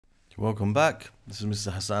Welcome back. This is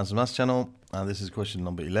Mr. Hassan's Maths channel, and this is question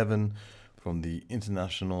number 11 from the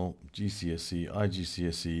International GCSE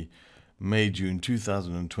IGCSE May-June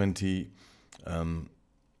 2020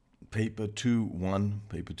 paper 2-1,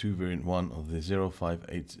 paper 2 variant 1 of the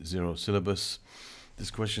 0580 syllabus. This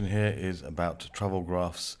question here is about travel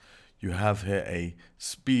graphs. You have here a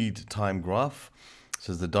speed time graph. It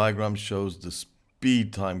says the diagram shows the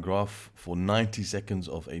speed time graph for 90 seconds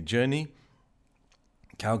of a journey.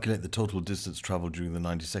 Calculate the total distance traveled during the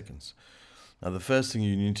 90 seconds. Now the first thing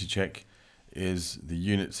you need to check is the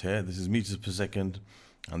units here. This is meters per second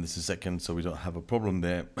and this is seconds, so we don't have a problem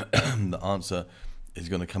there. The answer is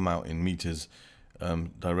going to come out in meters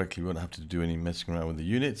directly. We won't have to do any messing around with the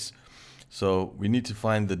units. So we need to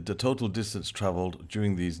find the total distance traveled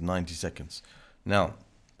during these 90 seconds. Now,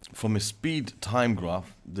 from a speed time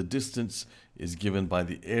graph, the distance is given by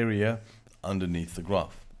the area underneath the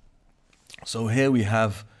graph. So here we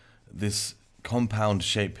have this compound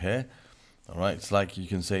shape here. All right, it's like, you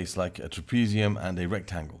can say it's like a trapezium and a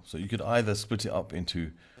rectangle. So you could either split it up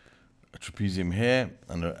into a trapezium here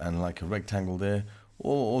and like a rectangle there,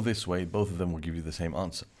 or this way. Both of them will give you the same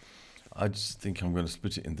answer. I just think I'm going to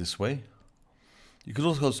split it in this way. You could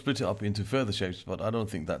also split it up into further shapes, but I don't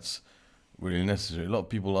think that's really necessary. A lot of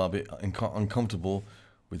people are a bit uncomfortable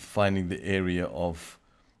with finding the area of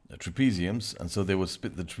trapeziums, and so they would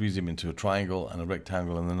split the trapezium into a triangle and a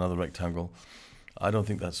rectangle and another rectangle. I don't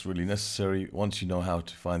think that's really necessary. Once you know how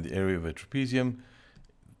to find the area of a trapezium,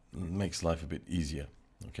 it makes life a bit easier.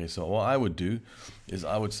 Okay, so what I would do is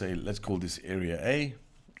I would say, let's call this area A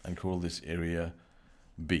and call this area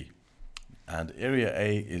B. And area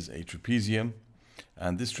A is a trapezium,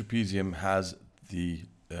 and this trapezium has the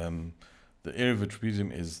area of a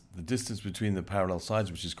trapezium is the distance between the parallel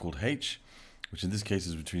sides, which is called h, which in this case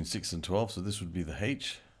is between 6 and 12, so this would be the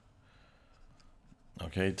h,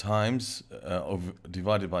 okay, times,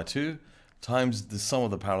 divided by 2, times the sum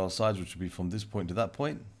of the parallel sides, which would be from this point to that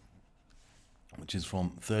point, which is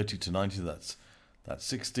from 30 to 90, that's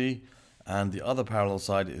 60, and the other parallel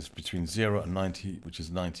side is between 0 and 90, which is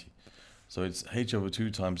 90. So it's h over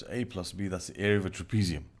 2 times a plus b, that's the area of a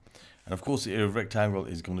trapezium. And of course the area of a rectangle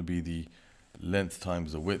is going to be the length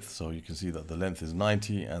times the width, so you can see that the length is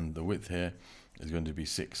 90 and the width here is going to be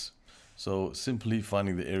 6. So simply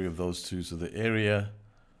finding the area of those two, so the area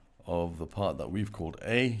of the part that we've called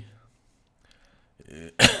A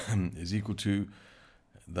is equal to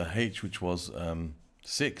the h, which was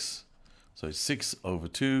 6, so it's 6 over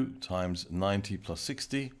 2 times 90 plus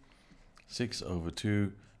 60, 6 over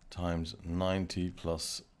 2 times 90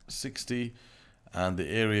 plus 60, and the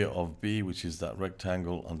area of B, which is that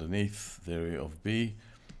rectangle underneath, the area of B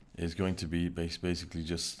is going to be basically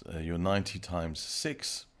just your 90 times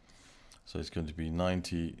 6. So it's going to be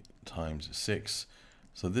 90 times 6.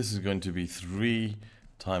 So this is going to be 3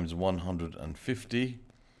 times 150,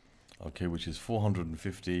 okay, which is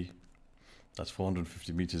 450. That's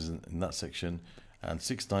 450 meters in that section. And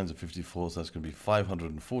 6 times 54, so that's going to be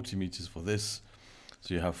 540 meters for this.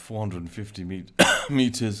 So you have 450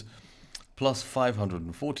 meters plus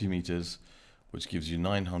 540 meters, which gives you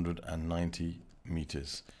 990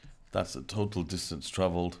 meters. That's the total distance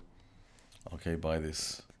traveled, okay, by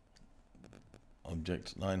this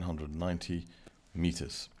object, 990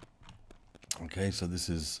 meters. Okay, so this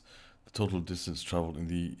is the total distance traveled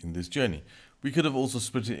in this journey. We could have also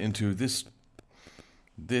split it into this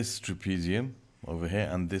trapezium over here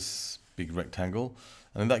and this big rectangle,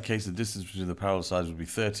 and in that case the distance between the parallel sides would be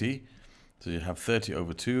 30. So you have 30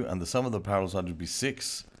 over 2, and the sum of the parallel sides would be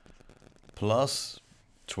 6 plus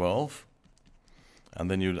 12. And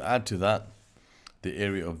then you'd add to that the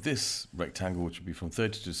area of this rectangle, which would be from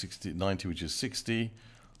 30 to 90, which is 60,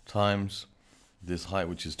 times this height,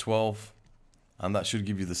 which is 12. And that should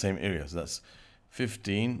give you the same area. So that's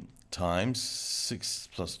 15 times 6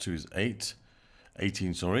 plus 2 is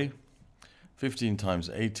 18, sorry. 15 times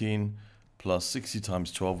 18 plus 60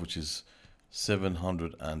 times 12, which is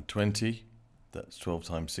 720. That's 12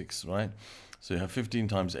 times 6, right? So you have 15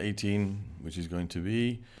 times 18, which is going to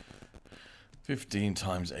be 15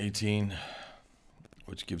 times 18,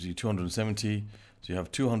 which gives you 270. So you have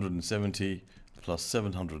 270 plus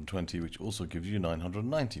 720, which also gives you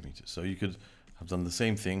 990 meters. So you could have done the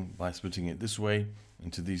same thing by splitting it this way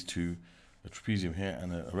into these two, a trapezium here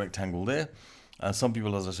and a rectangle there. Some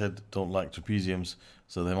people, as I said, don't like trapeziums,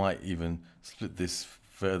 so they might even split this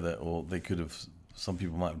further, or they could have, some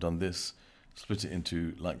people might have done this, split it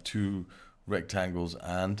into like two rectangles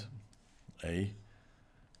and a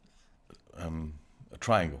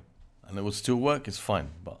triangle, and it would still work. It's fine,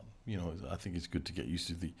 but you know, I think it's good to get used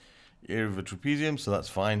to the area of a trapezium, so that's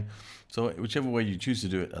fine. So whichever way you choose to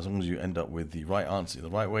do it, as long as you end up with the right answer the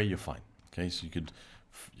right way, you're fine. Okay, so you could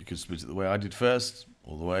split it the way I did first,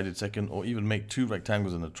 or the way I did second, or even make two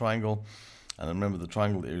rectangles and a triangle. And remember, the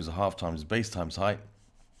triangle area is a half times base times height,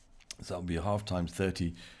 so that would be a half times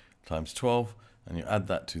 30 times 12, and you add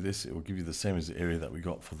that to this, it will give you the same as the area that we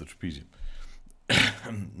got for the trapezium.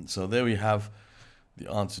 So there we have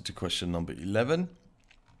the answer to question number 11.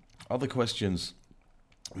 Other questions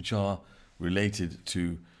which are related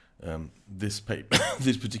to this paper,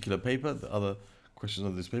 this particular paper, the other questions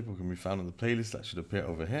of this paper can be found in the playlist that should appear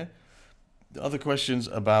over here. The other questions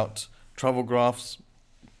about travel graphs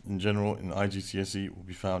in general in IGCSE will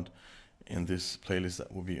be found in this playlist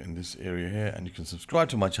that will be in this area here, and you can subscribe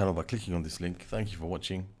to my channel by clicking on this link. Thank you for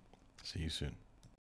watching. See you soon.